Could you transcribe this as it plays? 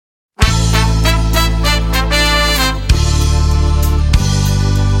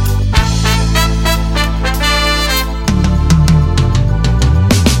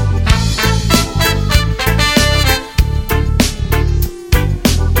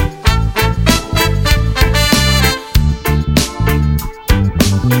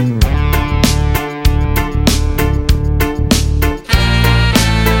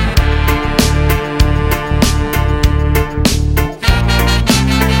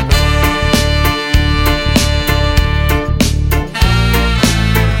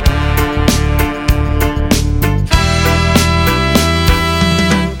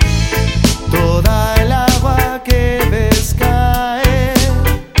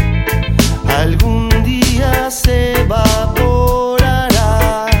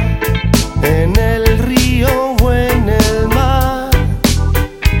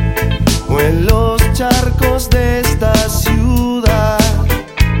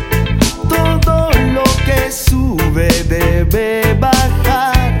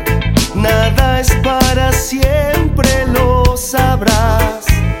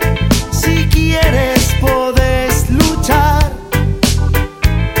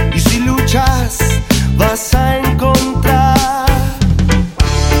vas a encontrar.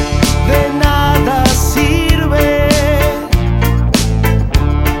 De nada sirve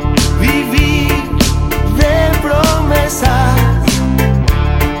vivir de promesas.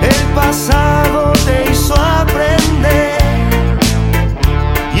 El pasado te hizo aprender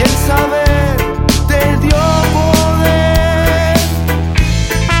y el saber te dio poder.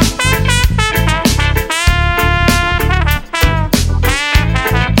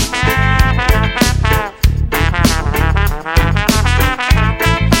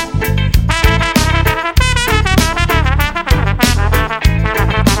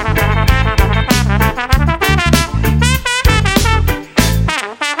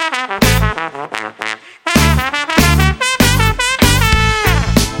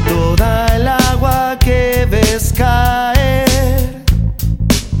 Toda el agua que ves caer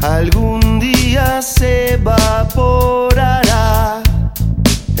algún día se evaporará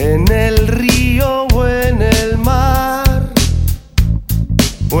en el río o en el mar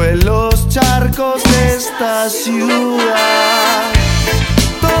o en los charcos de esta ciudad.